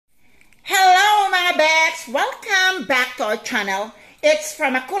guys! Welcome back to our channel. It's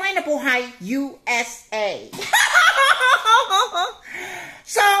from Kulay na Buhay, USA.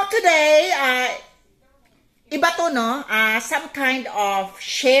 So, today, iba to, no? Some kind of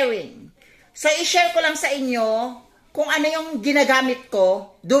sharing. So, i-share ko lang sa inyo kung ano yung ginagamit ko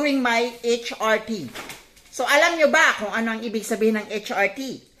during my HRT. So, alam nyo ba kung ano ang ibig sabihin ng HRT?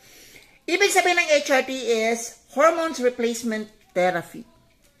 Ibig sabihin ng HRT is Hormones Replacement Therapy.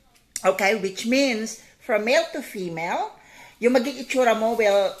 Okay, which means from male to female, yung magiging itsura mo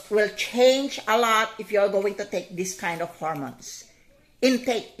will change a lot if you're going to take this kind of hormones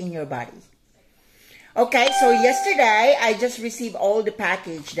intake in your body. Okay, so yesterday, I just received all the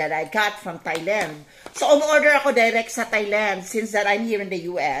package that I got from Thailand. So, umorder ako direct sa Thailand since that I'm here in the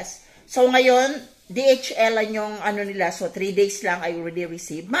US. So, ngayon, DHL lang yung ano nila. So, 3 days lang I already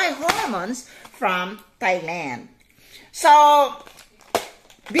received my hormones from Thailand. So,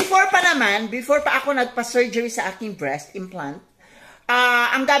 before pa ako nagpa-surgery sa aking breast implant,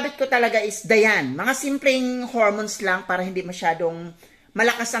 ang gamit ko talaga is Dayan. Mga simpleng hormones lang para hindi masyadong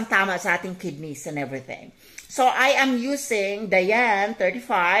malakas ang tama sa ating kidneys and everything. So, I am using Dayan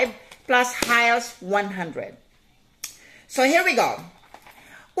 35 plus Hiles 100. So, here we go.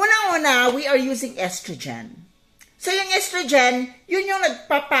 Unang-una, we are using estrogen. So, yung estrogen, yun yung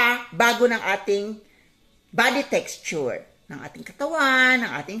nagpapabago ng ating body texture, ng ating katawan,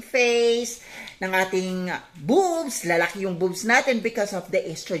 ng ating face, ng ating boobs. Lalaki yung boobs natin because of the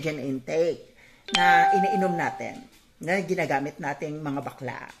estrogen intake na iniinom natin, na ginagamit nating mga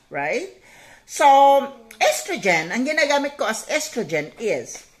bakla, right? So, estrogen, ang ginagamit ko as estrogen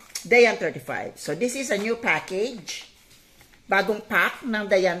is Dayan 35. So, this is a new package. Bagong pack ng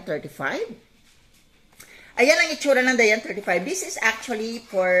Dayan 35. Ayan ang itsura ng Dayan 35. This is actually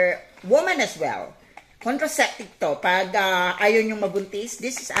for women as well. Contraceptive to. Pag ayaw nyong mabuntis,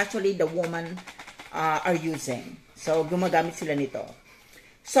 this is actually the woman are using. So, gumagamit sila nito.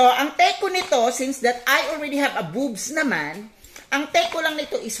 So, ang take ko nito, since that I already have a boobs naman, ang take ko lang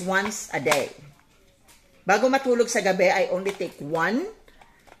nito is once a day. Bago matulog sa gabi, I only take one.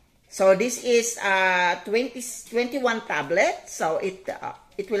 So, this is 21 tablet. So, it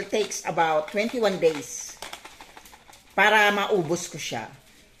will take about 21 days para maubos ko siya.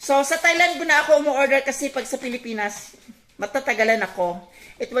 So, sa Thailand ko na ako umu-order kasi pag sa Pilipinas, matatagalan ako.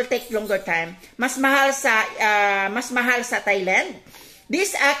 It will take longer time. Mas mahal sa Thailand.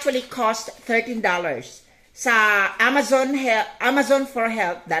 This actually cost $13 sa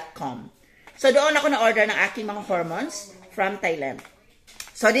amazonforhealth.com. So, doon ako na-order ng aking mga hormones from Thailand.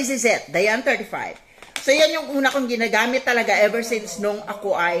 So, this is it. Dayan 35. So, yan yung una kong ginagamit talaga ever since nung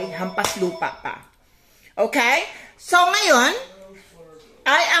ako ay hampas lupa pa. Okay? So, ngayon,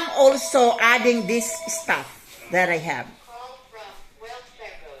 I am also adding this stuff that I have.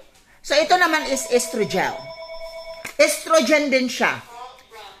 So, ito naman is Oestrogel. Estrogen din siya.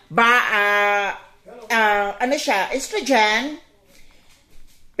 Ano siya? Estrogen,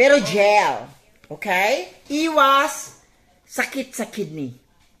 pero gel. Okay? Iwas sakit sa kidney.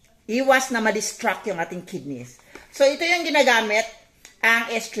 Iwas na ma-distract yung ating kidneys. So, ito yung ginagamit,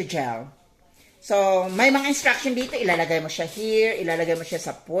 ang Oestrogel. So, may mga instruction dito, ilalagay mo siya here, ilalagay mo siya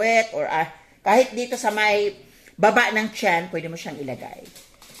sa puwet, or kahit dito sa may baba ng tiyan, pwede mo siyang ilagay.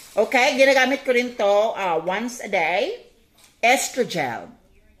 Okay, ginagamit ko rin to once a day. Oestrogel.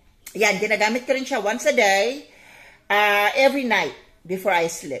 Yan, ginagamit ko rin siya once a day, every night before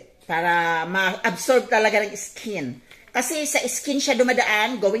I sleep, para ma-absorb talaga ng skin. Kasi sa skin siya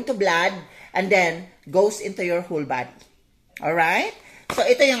dumadaan, going to blood, and then goes into your whole body. Alright? So,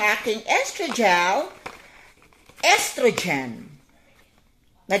 ito yung aking estrogen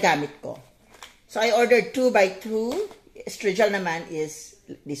na gamit ko. So, I ordered 2x2. Estrogen naman is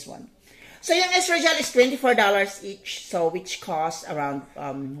this one. So, yung Oestrogel is $24 each. So, which costs around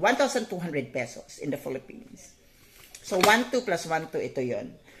 1,200 pesos in the Philippines. So, 1,2 plus 1,2, ito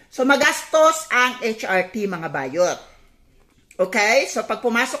yun. So, magastos ang HRT, mga bayot. Okay? So, pag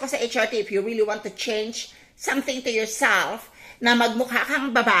pumasok ka sa HRT, if you really want to change something to yourself, na magmukha kang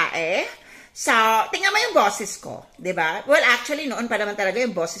babae, so, tingnan mo yung boses ko, diba? Well, actually, noon pa naman talaga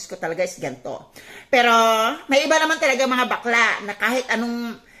yung boses ko talaga is ganito. Pero, may iba naman talaga mga bakla na kahit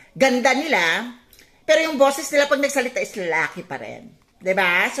anong ganda nila, pero yung boses nila pag nagsalita is lalaki pa rin.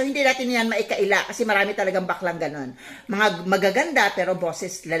 Diba? So, hindi natin yan maikaila kasi marami talagang baklang ganun. Mga magaganda pero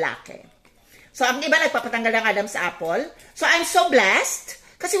boses lalaki. So, ang iba nagpapatanggal ng Adam's apple. So, I'm so blessed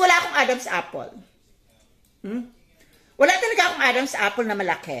kasi wala akong Adam's apple. Wala talaga akong Adam's apple na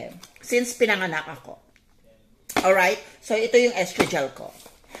malaki since pinanganak ako. Alright? So, ito yung Oestrogel ko.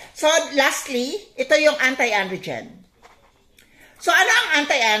 So, lastly, ito yung anti-androgen. So, ano ang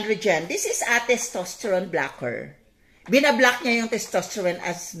anti-androgen? This is a testosterone blocker. Binablock niya yung testosterone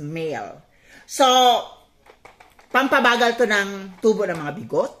as male. So, pampabagal to ng tubo ng mga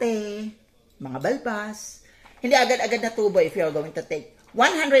bigote, mga balbas. Hindi agad-agad na tubo if you're going to take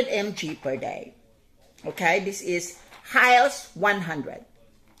 100 mg per day. Okay? This is Hiles 100.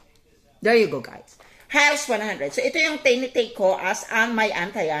 There you go, guys. Hiles 100. So, ito yung tinitake ko as on my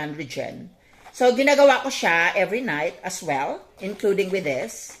anti-androgen. So, ginagawa ko siya every night as well, including with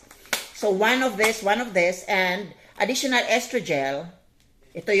this. So, one of this, and additional Estrogel.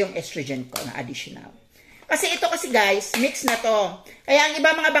 Ito yung estrogen ko na additional. Kasi ito kasi guys, mix na to. Kaya ang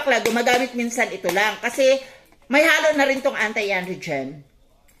iba mga bakla, gumagamit minsan ito lang. Kasi may halo na rin tong anti-androgen.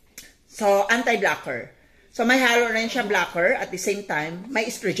 So, anti-blocker. So, may halo na rin siya blocker. At the same time, may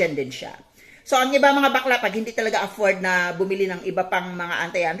estrogen din siya. So, ang iba mga bakla, pag hindi talaga afford na bumili ng iba pang mga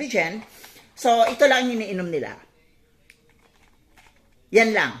anti-androgen, so, ito lang yung iniinom nila.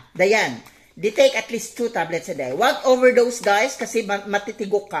 Yan lang. Dayan. They take at least 2 tablets a day. Wag overdose, guys, kasi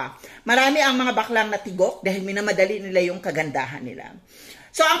matitigok ka. Marami ang mga baklang natigok dahil minamadali nila yung kagandahan nila.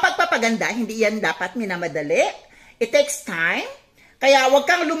 So, ang pagpapaganda, hindi yan dapat minamadali. It takes time. Kaya, wag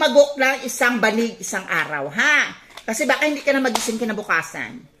kang lumagok lang isang banig, isang araw, ha? Kasi baka hindi ka na magising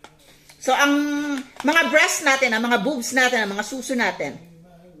kinabukasan. So, ang mga breasts natin, ang mga boobs natin, ang mga suso natin,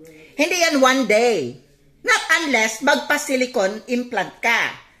 hindi yan one day. Not unless magpa-silicone implant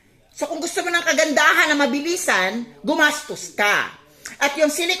ka. So kung gusto mo ng kagandahan na mabilisan, gumastos ka. At yung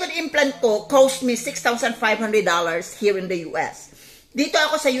silicone implant ko cost me $6,500 here in the US. Dito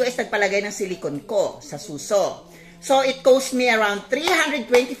ako sa US nagpalagay ng silicone ko sa suso. So it cost me around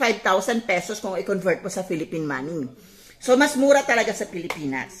 325,000 pesos kung i-convert mo sa Philippine money. So mas mura talaga sa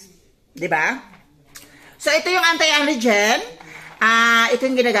Pilipinas. 'Di ba? So ito yung anti-androgen. Ito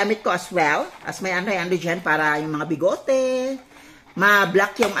yung ginagamit ko as well, as may anti-androgen para yung mga bigote,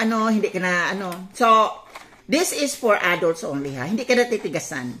 ma-block yung hindi ka na So, this is for adults only, ha? Hindi ka na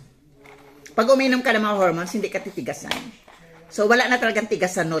titigasan. Pag uminom ka ng mga hormones, hindi ka titigasan. So, wala na talagang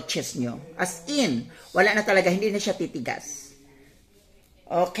tigas sa notches nyo. As in, wala na talaga, hindi na siya titigas.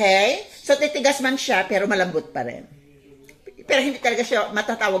 Okay? So, titigas man siya, pero malambot pa rin. Pero hindi talaga siya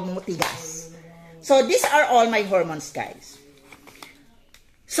matatawag mong tigas. So, these are all my hormones, guys.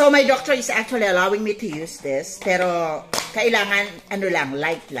 So, my doctor is actually allowing me to use this. Pero, kailangan,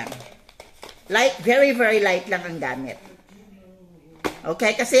 light lang. Light, very, very light lang ang gamit.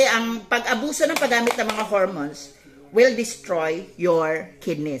 Okay? Kasi, ang pag-abuso ng paggamit ng mga hormones will destroy your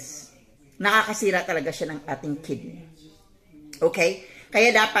kidneys. Nakakasira talaga siya ng ating kidney. Okay?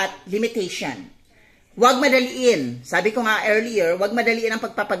 Kaya dapat, limitation. Huwag madaliin. Sabi ko nga earlier, huwag madaliin ang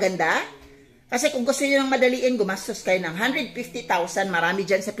pagpapaganda. Kasi kung gusto nyo ng madaliin, gumastos kayo ng 150,000, marami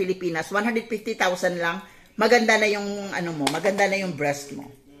dyan sa Pilipinas, 150,000 lang, maganda na yung, maganda na yung breast mo.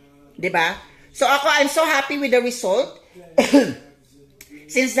 'Di ba? So ako, I'm so happy with the result.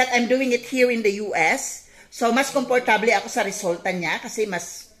 Since that I'm doing it here in the US, so mas komportable ako sa resulta niya kasi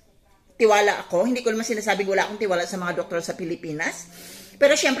mas tiwala ako. Hindi ko naman sinasabing wala akong tiwala sa mga doktor sa Pilipinas.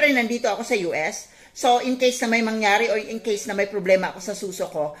 Pero syempre, nandito ako sa US. So, in case na may mangyari or in case na may problema ako sa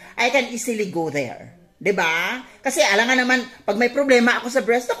suso ko, I can easily go there. 'Di ba? Kasi alangan naman, pag may problema ako sa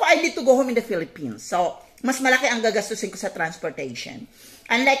breast, I need to go home in the Philippines. So, mas malaki ang gagastusin ko sa transportation.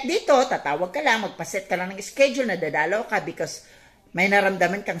 Unlike dito, tatawag ka lang, magpaset ka lang ng schedule na dadalaw ka because may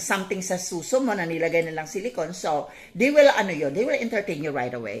naramdaman kang something sa suso mo na nilagay nilang silicone. So, they will, they will entertain you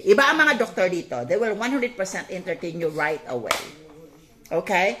right away. Iba ang mga doktor dito. They will 100% entertain you right away.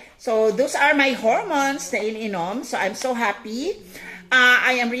 Okay? So, those are my hormones na ininom. So, I'm so happy.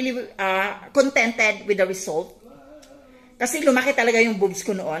 I am really contented with the result. Kasi lumaki talaga yung boobs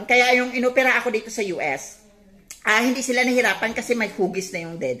ko noon. Kaya yung inopera ako dito sa US, hindi sila nahirapan kasi may hugis na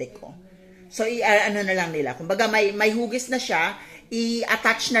yung dede ko. So, na lang nila. Kumbaga, may hugis na siya,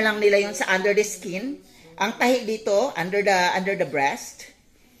 i-attach na lang nila yun sa under the skin. Ang tahi dito, under the breast,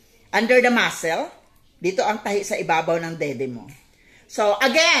 under the muscle, dito ang tahi sa ibabaw ng dede mo. So,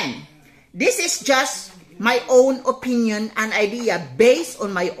 again, this is just my own opinion and idea based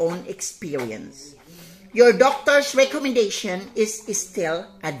on my own experience. Your doctor's recommendation is still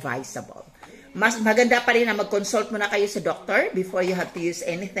advisable. Mas maganda pa rin na mag-consult muna kayo sa doctor before you have to use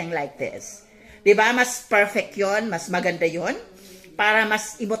anything like this. Diba? Mas perfect yon, mas maganda yon, para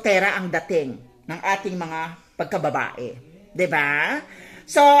mas ibotera ang dating ng ating mga pagkababae. Diba?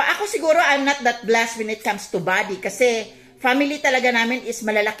 So, ako siguro I'm not that blessed when it comes to body kasi family talaga namin is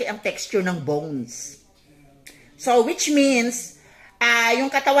malalaki ang texture ng bones. So, which means, yung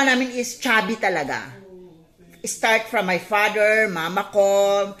katawan namin is chubby talaga. Start from my father, mama ko,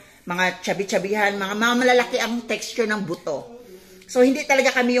 mga chubby-chubbyhan, mga malalaki ang texture ng buto. So, hindi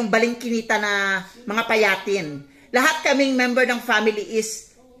talaga kami yung balingkinita na mga payatin. Lahat kaming member ng family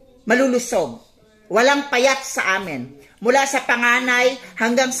is malulusog. Walang payat sa amin. Mula sa panganay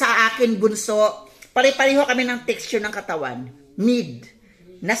hanggang sa akin bunso, pare-pareho kami ng texture ng katawan. Mid.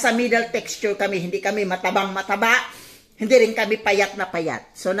 Nasa middle texture kami. Hindi kami matabang-mataba. Hindi rin kami payat na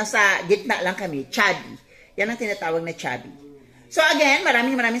payat. So, nasa gitna lang kami. Chubby. Yan ang tinatawag na chubby. So, again,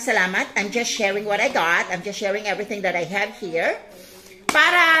 maraming salamat. I'm just sharing what I got. I'm just sharing everything that I have here.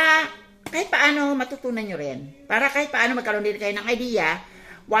 Para kahit paano matutunan nyo rin. Para kahit paano magkaroon din kayo ng idea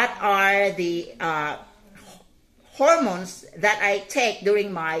what are the hormones that I take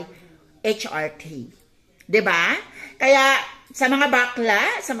during my HRT. Diba? Kaya sa mga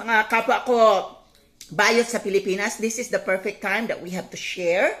bakla, sa mga kapwa ko bayot sa Pilipinas, this is the perfect time that we have to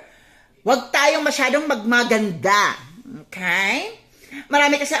share. Huwag tayong masyadong magmaganda. Okay?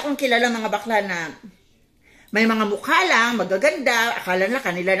 Marami kasi akong kilala mga bakla na may mga mukha lang, magaganda, akala nila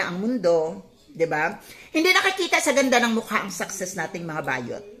kanila na ang mundo, 'di ba? Hindi nakikita sa ganda ng mukha ang success nating mga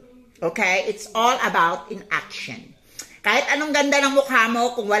bayot. Okay? It's all about in action. Kahit anong ganda ng mukha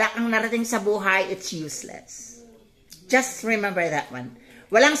mo, kung wala kang narating sa buhay, it's useless. Just remember that one.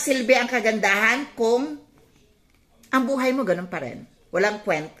 Walang silbi ang kagandahan kung ang buhay mo ganun pa rin. Walang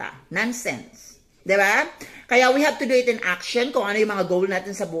kwenta. Nonsense. 'Di ba? Kaya we have to do it in action kung ano yung mga goal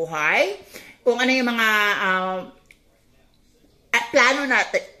natin sa buhay. Kung ano yung mga plano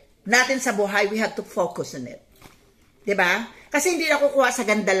natin sa buhay, we have to focus on it. Diba? Kasi hindi nakukuha sa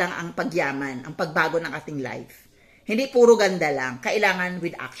ganda lang ang pagyaman, ang pagbago ng ating life. Hindi puro ganda lang. Kailangan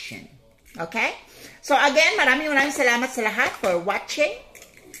with action. Okay? So again, maraming salamat sa lahat for watching.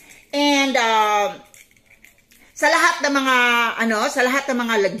 And sa lahat ng mga sa lahat ng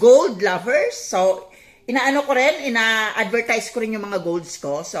mga gold lovers, so ina-advertise ko rin yung mga golds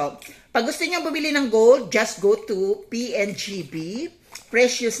ko. So, pag gusto niyo bumili ng gold, just go to PNGB,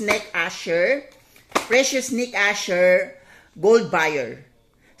 Precious Neck Asher Gold Buyer.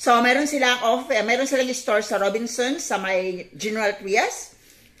 So, meron silang store sa Robinson, sa may General Trias.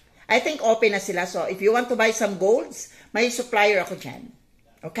 I think open na sila. So, if you want to buy some golds, may supplier ako dyan.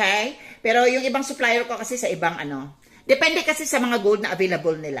 Okay? Pero yung ibang supplier ko kasi sa ibang depende kasi sa mga gold na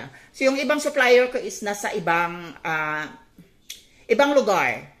available nila. So, yung ibang supplier ko is nasa ibang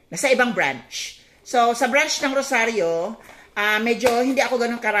lugar. Nasa ibang branch. So, sa branch ng Rosario, medyo hindi ako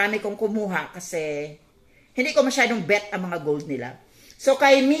ganun karami kung kumuha kasi hindi ko masyadong bet ang mga gold nila. So,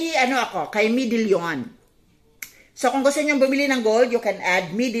 kay Mi De Leon. So, kung gusto nyo bumili ng gold, you can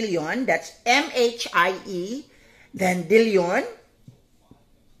add Mi De Leon. That's M-H-I-E, then De Leon,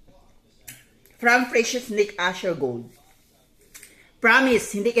 from Precious Nick Asher Gold.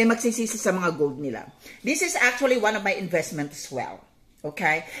 Promise, hindi kayo magsisisi sa mga gold nila. This is actually one of my investments as well.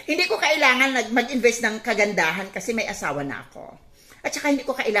 Okay? Hindi ko kailangan mag-invest ng kagandahan kasi may asawa na ako. At saka hindi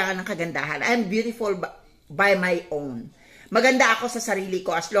ko kailangan ng kagandahan. I am beautiful by my own. Maganda ako sa sarili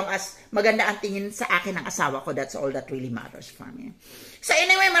ko as long as maganda ang tingin sa akin ng asawa ko. That's all that really matters for me. So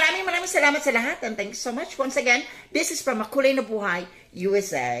anyway, maraming salamat sa lahat and thanks so much. Once again, this is from Makulay na Buhay,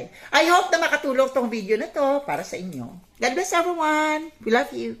 USA. I hope na makatulong tong video na to para sa inyo. God bless everyone. We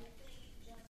love you.